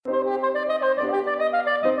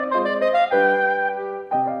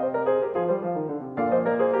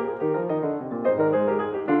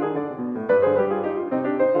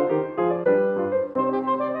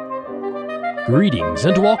Greetings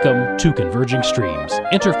and welcome to Converging Streams,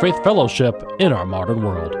 Interfaith Fellowship in Our Modern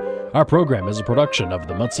World. Our program is a production of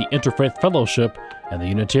the Muncie Interfaith Fellowship and the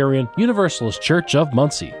Unitarian Universalist Church of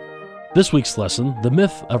Muncie. This week's lesson, The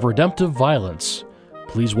Myth of Redemptive Violence.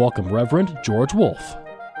 Please welcome Reverend George Wolfe.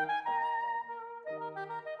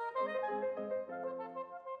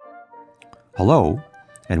 Hello,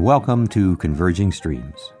 and welcome to Converging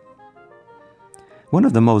Streams. One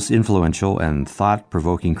of the most influential and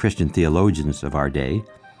thought-provoking Christian theologians of our day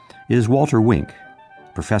is Walter Wink,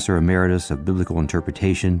 Professor Emeritus of Biblical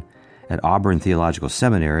Interpretation at Auburn Theological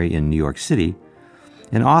Seminary in New York City,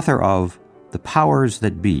 and author of The Powers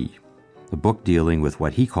That Be, a book dealing with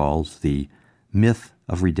what he calls the myth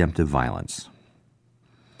of redemptive violence.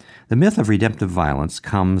 The myth of redemptive violence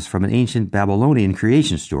comes from an ancient Babylonian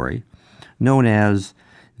creation story known as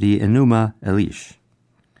the Enuma Elish,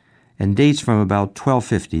 and dates from about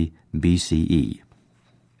 1250 BCE.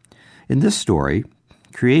 In this story,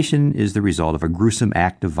 creation is the result of a gruesome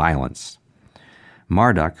act of violence.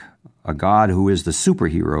 Marduk, a god who is the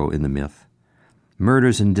superhero in the myth,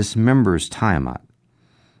 murders and dismembers Tiamat,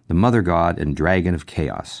 the mother god and dragon of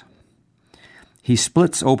chaos. He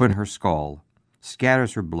splits open her skull,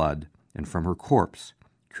 scatters her blood, and from her corpse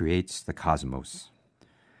creates the cosmos.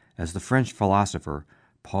 As the French philosopher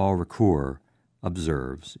Paul Ricoeur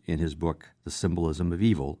observes in his book The Symbolism of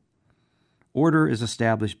Evil, order is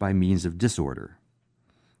established by means of disorder.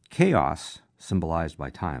 Chaos, symbolized by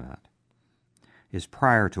Tiamat, is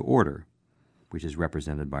prior to order, which is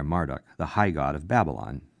represented by Marduk, the high god of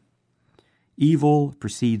Babylon. Evil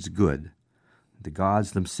precedes good. The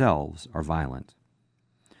gods themselves are violent.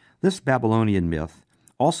 This Babylonian myth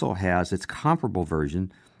also has its comparable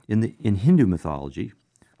version in Hindu mythology,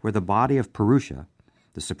 where the body of Purusha,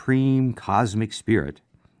 the supreme cosmic spirit,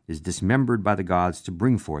 is dismembered by the gods to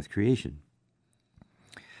bring forth creation.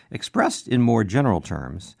 Expressed in more general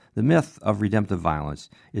terms, the myth of redemptive violence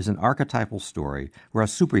is an archetypal story where a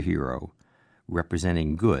superhero,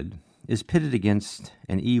 representing good, is pitted against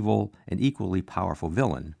an evil and equally powerful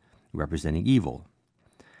villain, representing evil.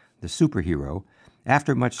 The superhero,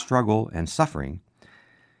 after much struggle and suffering,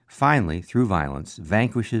 finally, through violence,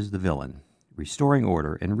 vanquishes the villain, restoring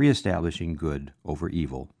order and reestablishing good over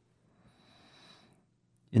evil.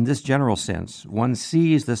 In this general sense, one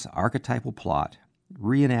sees this archetypal plot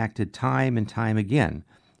reenacted time and time again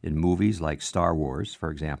in movies like Star Wars,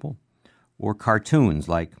 for example, or cartoons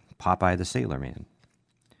like Popeye the Sailor Man.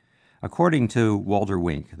 According to Walter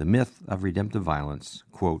Wink, the myth of redemptive violence,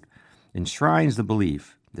 quote, enshrines the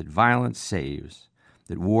belief that violence saves,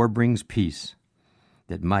 that war brings peace,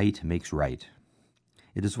 that might makes right.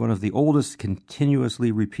 It is one of the oldest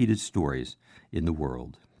continuously repeated stories in the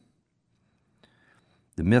world.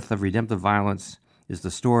 The myth of redemptive violence is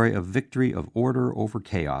the story of victory of order over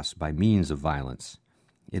chaos by means of violence.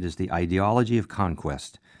 It is the ideology of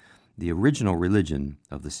conquest, the original religion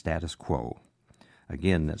of the status quo.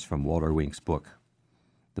 Again, that's from Walter Wink's book,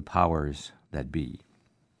 The Powers That Be.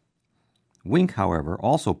 Wink, however,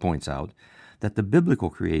 also points out that the biblical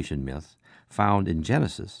creation myth found in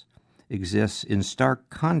Genesis exists in stark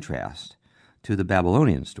contrast to the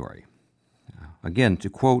Babylonian story. Again, to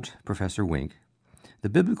quote Professor Wink, the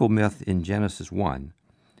biblical myth in Genesis 1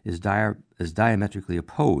 is diametrically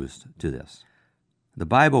opposed to this. The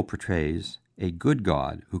Bible portrays a good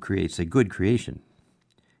God who creates a good creation.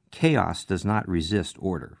 Chaos does not resist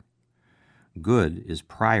order. Good is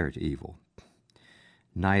prior to evil.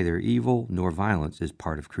 Neither evil nor violence is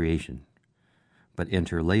part of creation, but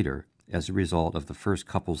enter later as a result of the first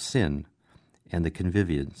couple's sin and the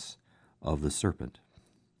convivence of the serpent.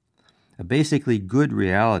 A basically good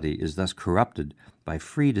reality is thus corrupted by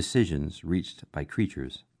free decisions reached by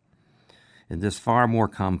creatures. In this far more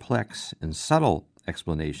complex and subtle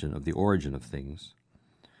explanation of the origin of things,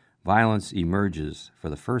 violence emerges for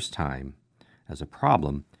the first time as a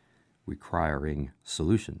problem requiring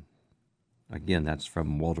solution. Again, that's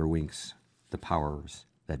from Walter Wink's The Powers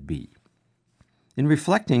That Be. In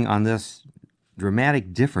reflecting on this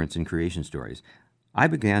dramatic difference in creation stories, I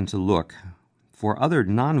began to look for other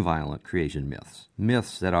nonviolent creation myths,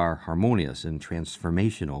 myths that are harmonious and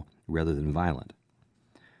transformational rather than violent.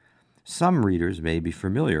 Some readers may be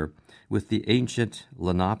familiar with the ancient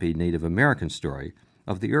Lenape Native American story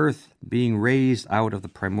of the earth being raised out of the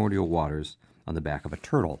primordial waters on the back of a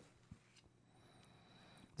turtle.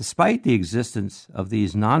 Despite the existence of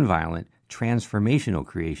these nonviolent transformational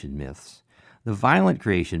creation myths, the violent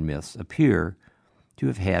creation myths appear to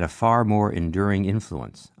have had a far more enduring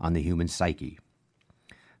influence on the human psyche.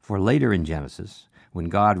 For later in Genesis, when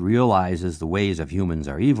God realizes the ways of humans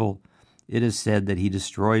are evil, it is said that he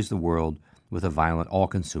destroys the world with a violent,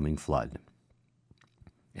 all-consuming flood.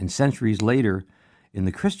 And centuries later, in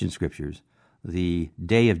the Christian scriptures, the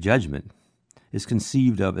Day of Judgment is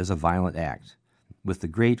conceived of as a violent act, with the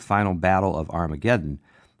great final battle of Armageddon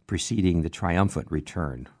preceding the triumphant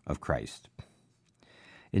return of Christ.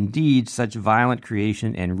 Indeed, such violent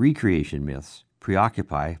creation and recreation myths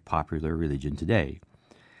preoccupy popular religion today,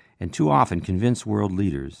 and too often convince world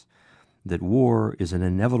leaders that war is an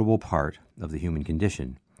inevitable part of the human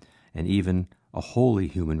condition, and even a wholly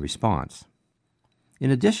human response.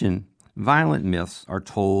 In addition, violent myths are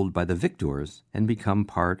told by the victors and become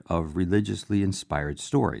part of religiously inspired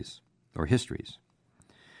stories or histories.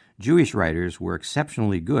 Jewish writers were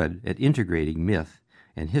exceptionally good at integrating myth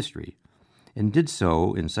and history, and did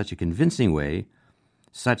so in such a convincing way,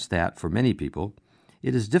 such that, for many people,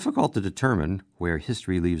 it is difficult to determine where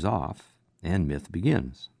history leaves off and myth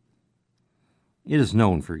begins. It is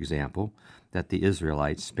known, for example, that the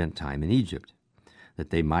Israelites spent time in Egypt, that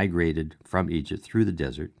they migrated from Egypt through the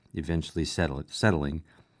desert, eventually settling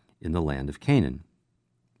in the land of Canaan.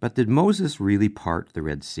 But did Moses really part the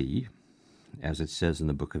Red Sea, as it says in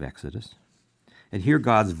the book of Exodus, and hear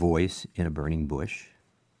God's voice in a burning bush?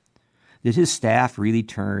 Did his staff really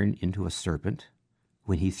turn into a serpent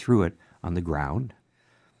when he threw it on the ground?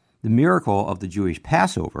 The miracle of the Jewish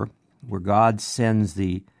Passover, where God sends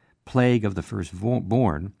the plague of the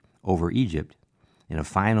firstborn over Egypt in a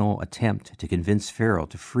final attempt to convince Pharaoh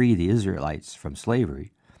to free the Israelites from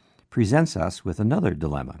slavery, presents us with another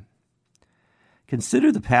dilemma.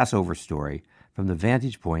 Consider the Passover story from the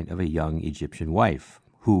vantage point of a young Egyptian wife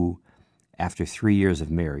who, after 3 years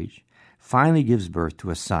of marriage, finally gives birth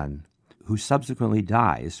to a son who subsequently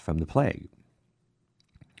dies from the plague.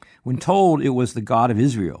 When told it was the God of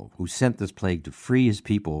Israel who sent this plague to free his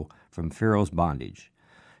people from Pharaoh's bondage,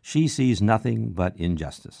 she sees nothing but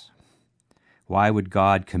injustice. Why would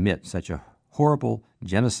God commit such a horrible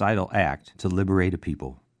genocidal act to liberate a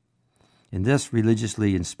people? In this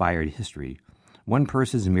religiously inspired history, one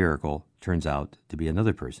person's miracle turns out to be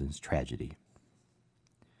another person's tragedy.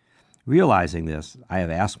 Realizing this, I have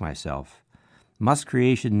asked myself, must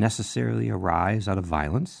creation necessarily arise out of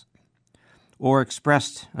violence? Or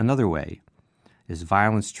expressed another way, is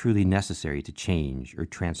violence truly necessary to change or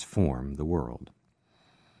transform the world?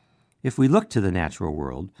 If we look to the natural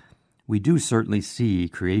world, we do certainly see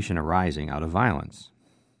creation arising out of violence.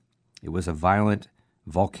 It was a violent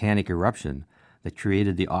volcanic eruption that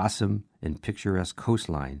created the awesome and picturesque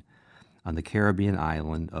coastline on the Caribbean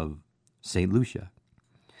island of St. Lucia.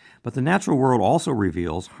 But the natural world also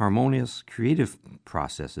reveals harmonious, creative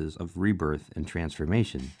processes of rebirth and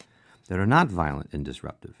transformation that are not violent and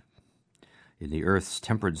disruptive. In the Earth's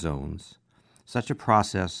temperate zones, such a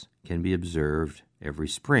process can be observed every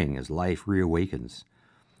spring as life reawakens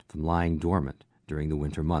from lying dormant during the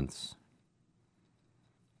winter months.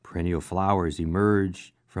 Perennial flowers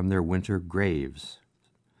emerge from their winter graves,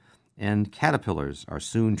 and caterpillars are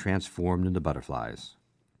soon transformed into butterflies.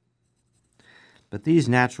 But these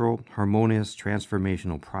natural, harmonious,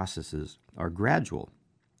 transformational processes are gradual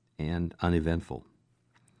and uneventful.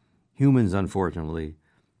 Humans, unfortunately,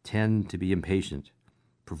 tend to be impatient,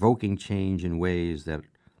 provoking change in ways that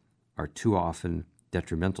are too often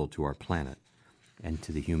detrimental to our planet and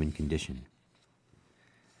to the human condition.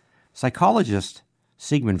 Psychologist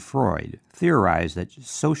Sigmund Freud theorized that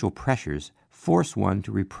social pressures force one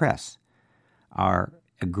to repress our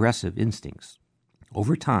aggressive instincts.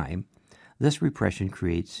 Over time, this repression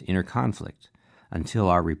creates inner conflict until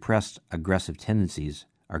our repressed aggressive tendencies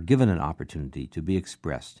are given an opportunity to be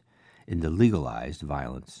expressed in the legalized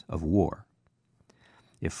violence of war.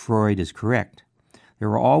 If Freud is correct, there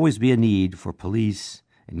will always be a need for police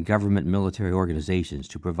and government military organizations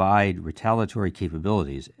to provide retaliatory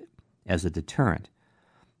capabilities as a deterrent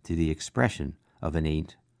to the expression of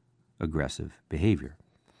innate aggressive behavior.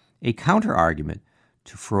 A counter-argument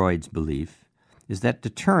to Freud's belief is that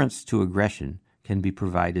deterrence to aggression can be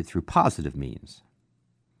provided through positive means.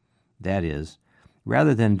 That is,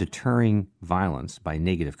 rather than deterring violence by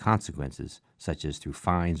negative consequences, such as through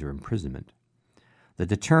fines or imprisonment, the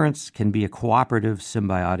deterrence can be a cooperative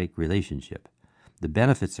symbiotic relationship, the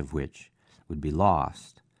benefits of which would be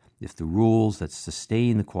lost if the rules that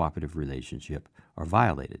sustain the cooperative relationship are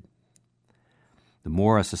violated. The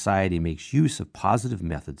more a society makes use of positive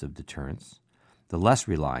methods of deterrence, the less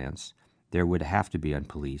reliance there would have to be on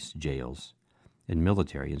police, jails, and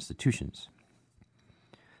military institutions.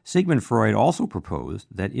 Sigmund Freud also proposed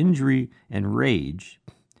that injury and rage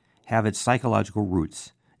have its psychological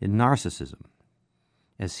roots in narcissism.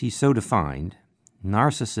 As he so defined,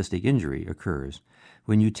 narcissistic injury occurs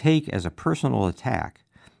when you take as a personal attack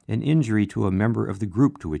an injury to a member of the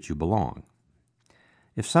group to which you belong.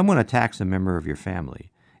 If someone attacks a member of your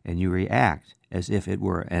family, and you react as if it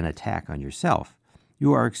were an attack on yourself,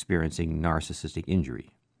 you are experiencing narcissistic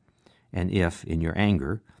injury. And if, in your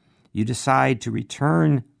anger, you decide to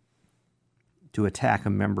return to attack a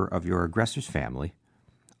member of your aggressor's family,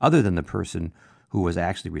 other than the person who was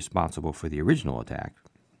actually responsible for the original attack,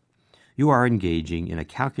 you are engaging in a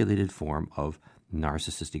calculated form of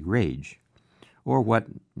narcissistic rage, or what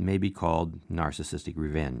may be called narcissistic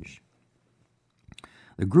revenge.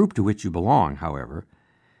 The group to which you belong, however,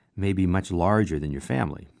 may be much larger than your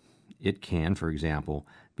family. It can, for example,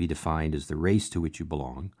 be defined as the race to which you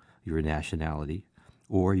belong, your nationality,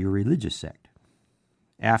 or your religious sect.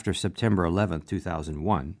 After September 11,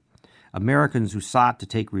 2001, Americans who sought to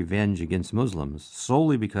take revenge against Muslims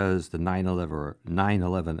solely because the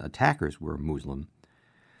 9/11 attackers were Muslim,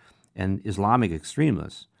 and Islamic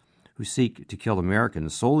extremists who seek to kill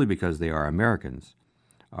Americans solely because they are Americans,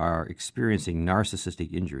 are experiencing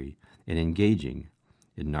narcissistic injury and engaging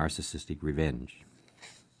in narcissistic revenge.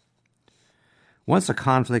 Once a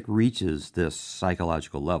conflict reaches this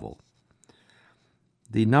psychological level,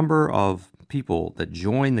 the number of people that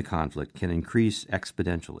join the conflict can increase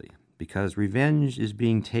exponentially because revenge is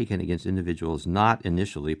being taken against individuals not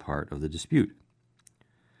initially part of the dispute.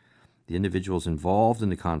 The individuals involved in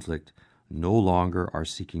the conflict no longer are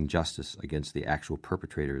seeking justice against the actual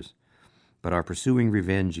perpetrators, but are pursuing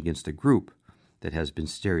revenge against a group that has been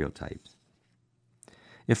stereotyped.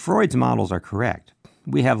 If Freud's models are correct,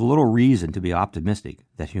 we have little reason to be optimistic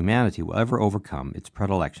that humanity will ever overcome its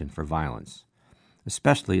predilection for violence,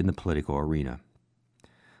 especially in the political arena.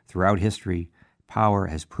 Throughout history, power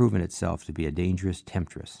has proven itself to be a dangerous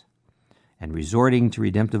temptress, and resorting to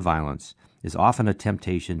redemptive violence is often a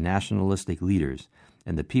temptation nationalistic leaders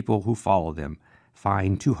and the people who follow them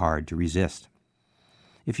find too hard to resist.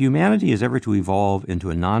 If humanity is ever to evolve into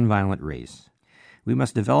a nonviolent race, we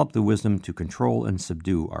must develop the wisdom to control and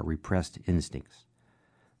subdue our repressed instincts,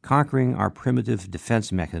 conquering our primitive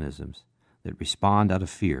defense mechanisms that respond out of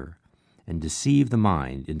fear and deceive the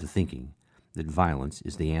mind into thinking that violence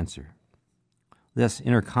is the answer. This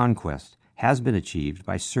inner conquest has been achieved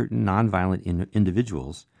by certain nonviolent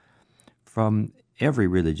individuals from every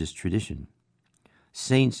religious tradition,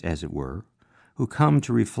 saints, as it were, who come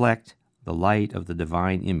to reflect the light of the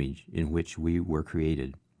divine image in which we were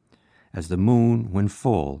created, as the moon, when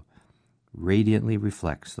full, radiantly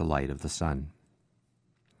reflects the light of the sun.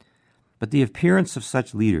 But the appearance of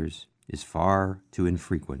such leaders is far too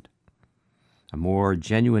infrequent. A more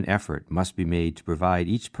genuine effort must be made to provide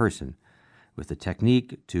each person with the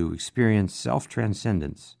technique to experience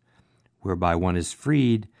self-transcendence, whereby one is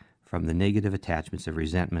freed from the negative attachments of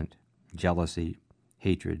resentment, jealousy,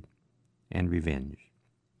 hatred, and revenge.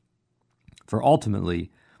 For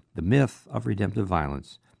ultimately, the myth of redemptive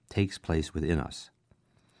violence takes place within us.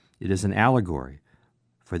 It is an allegory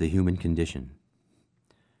for the human condition.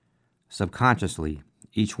 Subconsciously,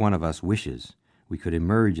 each one of us wishes we could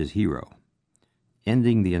emerge as hero,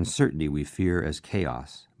 ending the uncertainty we fear as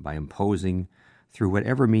chaos by imposing, through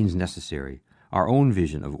whatever means necessary, our own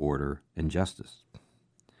vision of order and justice.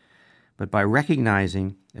 But by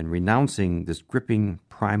recognizing and renouncing this gripping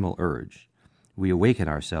primal urge, we awaken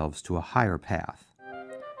ourselves to a higher path.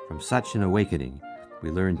 From such an awakening,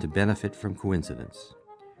 we learn to benefit from coincidence,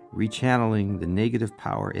 rechanneling the negative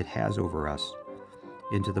power it has over us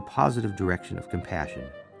into the positive direction of compassion,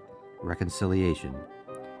 reconciliation,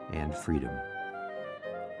 and freedom.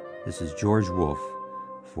 This is George Wolfe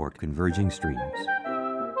for Converging Streams.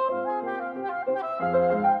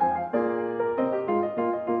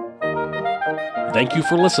 Thank you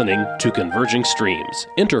for listening to Converging Streams,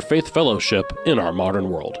 Interfaith Fellowship in Our Modern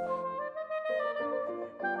World.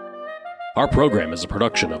 Our program is a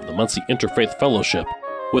production of the Muncie Interfaith Fellowship,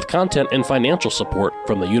 with content and financial support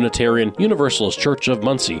from the Unitarian Universalist Church of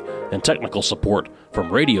Muncie and technical support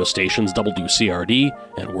from radio stations WCRD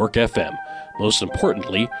and Work FM. Most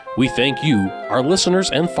importantly, we thank you, our listeners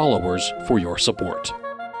and followers, for your support.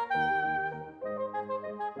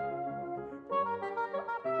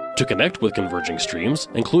 To connect with Converging Streams,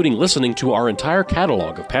 including listening to our entire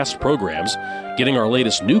catalog of past programs, getting our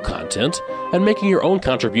latest new content, and making your own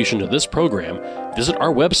contribution to this program, visit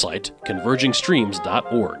our website,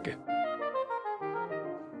 convergingstreams.org.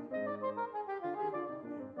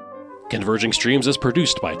 Converging Streams is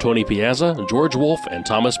produced by Tony Piazza, George Wolfe, and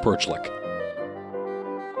Thomas Perchlik.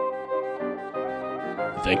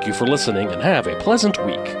 Thank you for listening and have a pleasant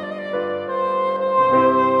week.